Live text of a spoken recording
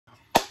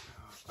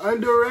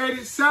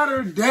Underrated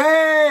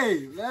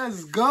Saturday.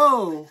 Let's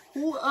go.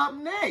 Who up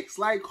next?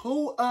 Like,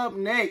 who up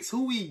next?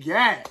 Who we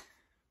got?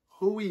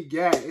 Who we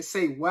got? It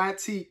say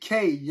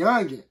YTK,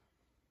 Yungeen.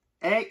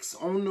 X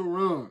on the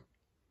run.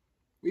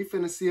 We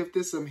finna see if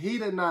this some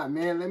heat or not,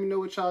 man. Let me know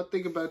what y'all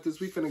think about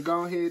this. We finna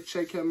go ahead and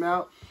check him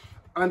out.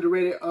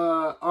 Underrated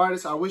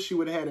artist. I wish he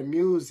would have had a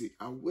music.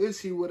 I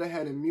wish he would have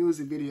had a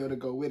music video to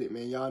go with it,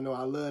 man. Y'all know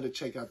I love to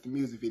check out the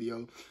music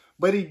video.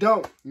 But he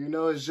don't. You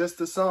know, it's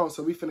just a song.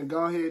 So we finna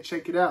go ahead and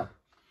check it out.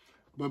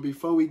 But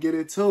before we get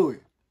into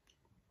it.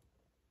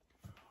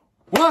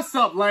 What's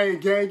up, Lane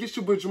Gang? Get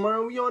your boy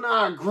Jamario. We on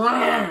our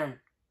grind.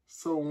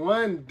 So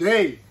one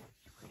day,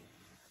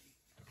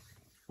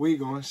 we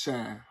gonna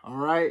shine. All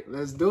right,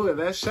 let's do it.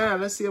 Let's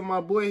shine. Let's see if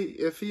my boy,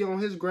 if he on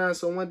his grind,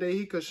 so one day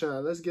he could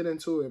shine. Let's get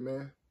into it,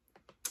 man.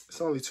 It's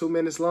only 2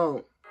 minutes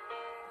long.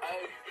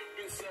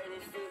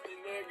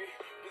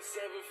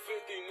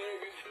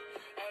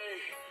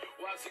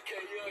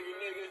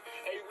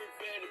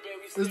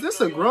 Is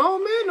this a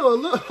grown man or a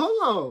little?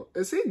 Hold on.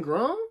 Is he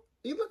grown?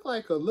 He look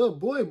like a little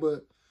boy,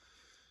 but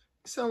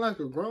he sound like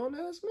a grown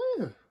ass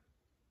man.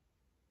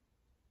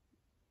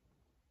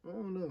 I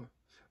don't know.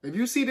 If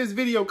you see this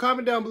video,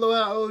 comment down below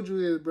how old you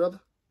is,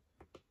 brother.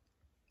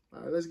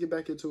 All right, let's get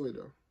back into it,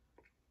 though.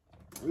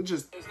 It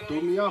just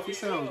threw me off. He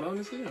sounds grown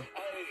as hell.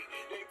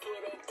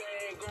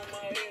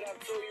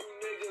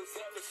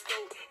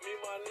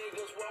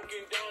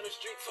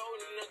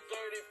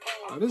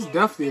 Oh, this is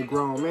definitely a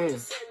grown man.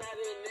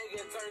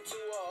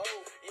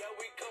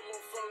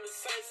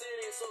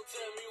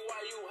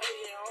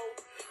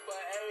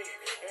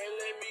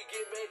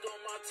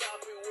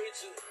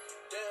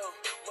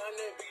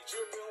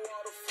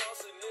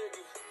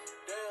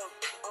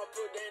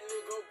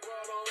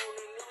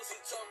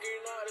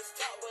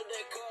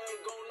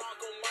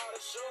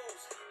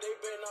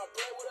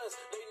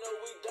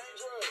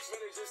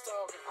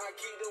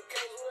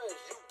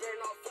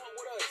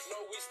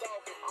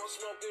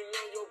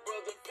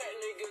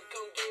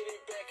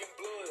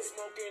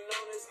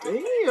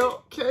 Damn,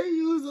 okay,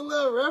 use a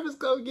little rappers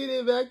go get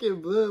it back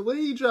in blood. When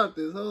he dropped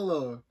this? Hold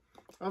on.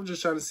 I'm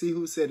just trying to see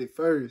who said it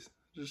first.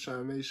 Just trying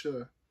to make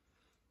sure.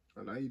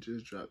 Oh no, he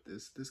just dropped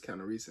this. This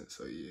kind of recent,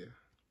 so yeah.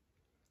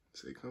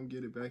 Say, come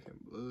get it back in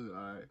blood.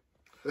 All right.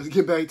 Let's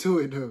get back to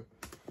it, though.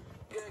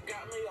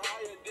 Got me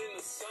higher than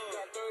the sun.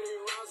 Got 30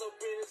 rounds up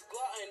in his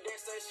Glock, and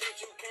that's that shit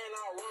you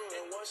cannot run.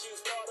 And once you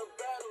start a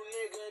battle,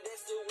 nigga,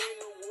 that's the win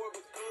the war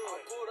begun. I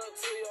pulled up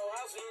to your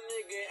house, you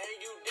nigga, and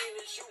you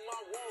didn't shoot my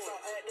one. So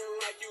acting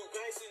like you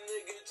gangsta,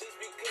 nigga, just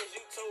because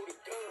you told a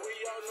gun. We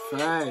all know.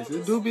 Facts.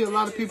 There do be a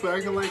lot of people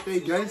acting like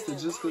they gangsta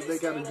just because they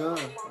got a gun.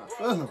 I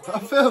feel him. I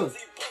feel him.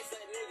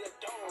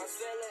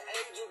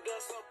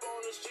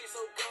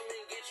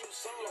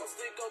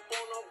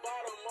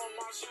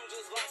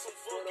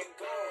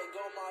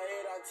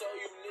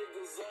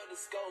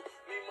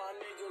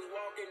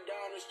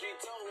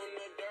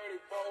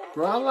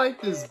 Bro, I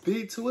like this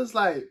beat too. It's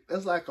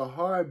like a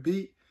hard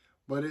beat,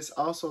 but it's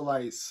also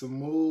like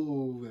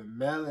smooth and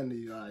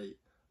melody. Like,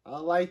 I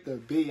like the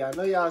beat. I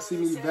know y'all see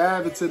me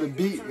vibing to the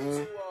beat,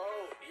 man.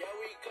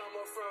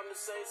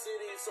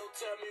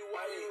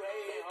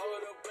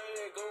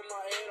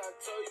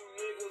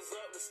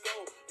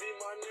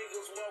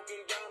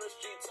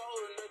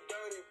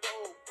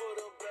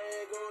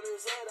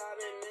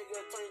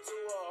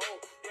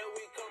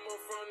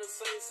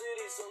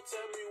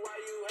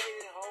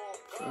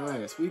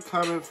 Yes, we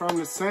coming from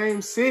the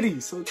same city,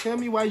 so tell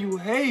me why you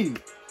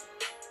hate.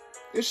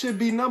 It should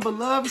be number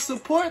love and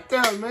support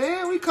them,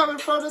 man. We coming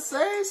from the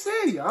same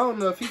city. I don't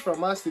know if he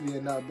from my city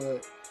or not,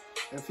 but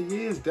if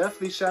he is,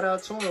 definitely shout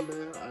out to him,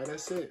 man. All right,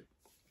 that's it.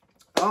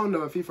 I don't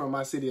know if he from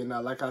my city or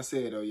not, like I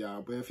said, though,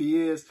 y'all. But if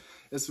he is,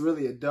 it's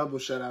really a double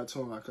shout out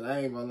to him. Because I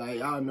ain't gonna lie,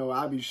 y'all know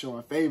I be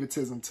showing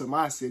favoritism to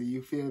my city.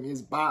 You feel me?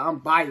 I'm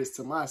biased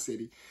to my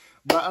city.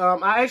 But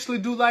I actually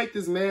do like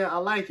this, man. I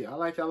like it. I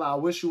like it a lot. I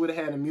wish you would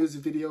have had a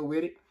music video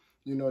with it.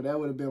 You know, that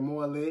would have been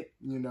more lit,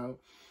 you know.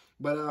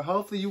 But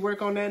hopefully you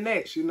work on that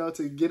next, you know,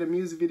 to get a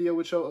music video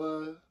with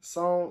your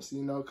songs,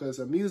 you know, because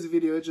a music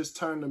video, it just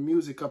turned the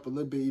music up a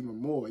little bit even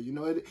more, you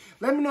know.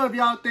 Let me know if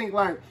y'all think,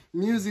 like,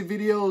 music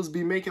videos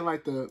be making,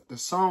 like, the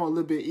song a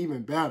little bit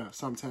even better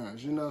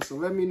sometimes, you know. So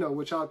let me know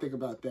what y'all think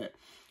about that.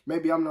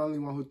 Maybe I'm the only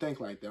one who think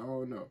like that. I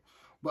don't know.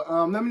 But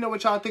let me know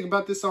what y'all think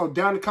about this song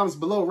down in the comments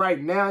below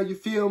right now. You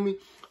feel me?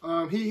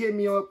 He hit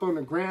me up on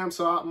the gram,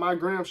 so my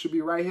gram should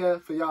be right here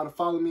for y'all to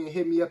follow me and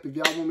hit me up if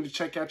y'all want me to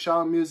check out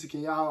y'all music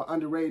and y'all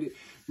underrated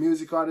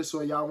music artists,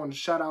 or y'all want to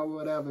shout out or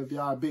whatever. If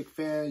y'all a big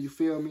fan, you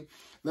feel me?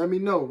 Let me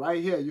know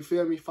right here. You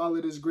feel me? Follow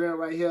this gram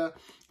right here.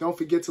 Don't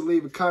forget to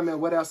leave a comment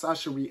what else I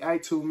should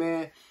react to,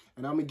 man.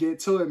 And I'm going to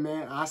get to it,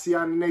 man. I'll see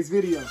y'all in the next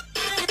video.